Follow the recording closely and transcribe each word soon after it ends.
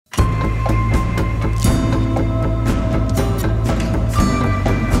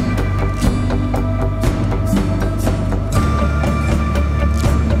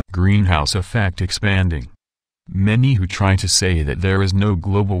greenhouse effect expanding. Many who try to say that there is no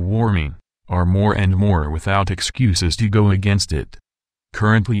global warming are more and more without excuses to go against it.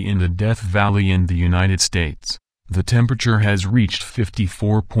 Currently in the Death Valley in the United States, the temperature has reached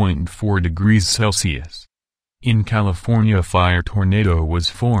 54.4 degrees Celsius. In California, a fire tornado was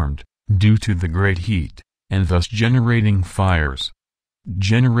formed due to the great heat, and thus generating fires,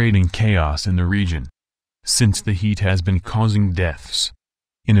 generating chaos in the region, since the heat has been causing deaths.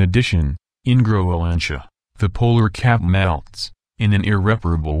 In addition, in Groelância, the polar cap melts in an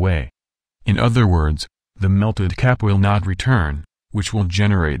irreparable way. In other words, the melted cap will not return, which will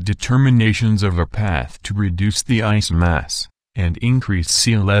generate determinations of a path to reduce the ice mass and increase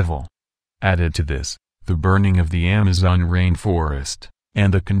sea level. Added to this, the burning of the Amazon rainforest,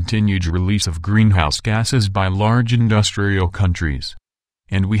 and the continued release of greenhouse gases by large industrial countries.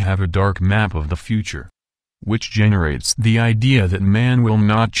 And we have a dark map of the future, which generates the idea that man will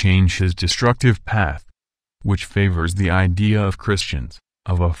not change his destructive path, which favors the idea of Christians,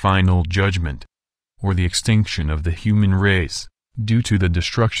 of a final judgment, or the extinction of the human race, due to the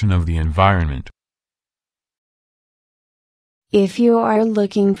destruction of the environment. If you are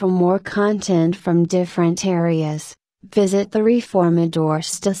looking for more content from different areas, visit the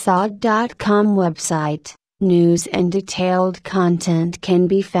reformadorstad.com website. News and detailed content can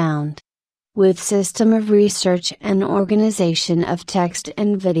be found, with system of research and organization of text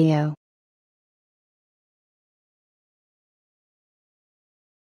and video.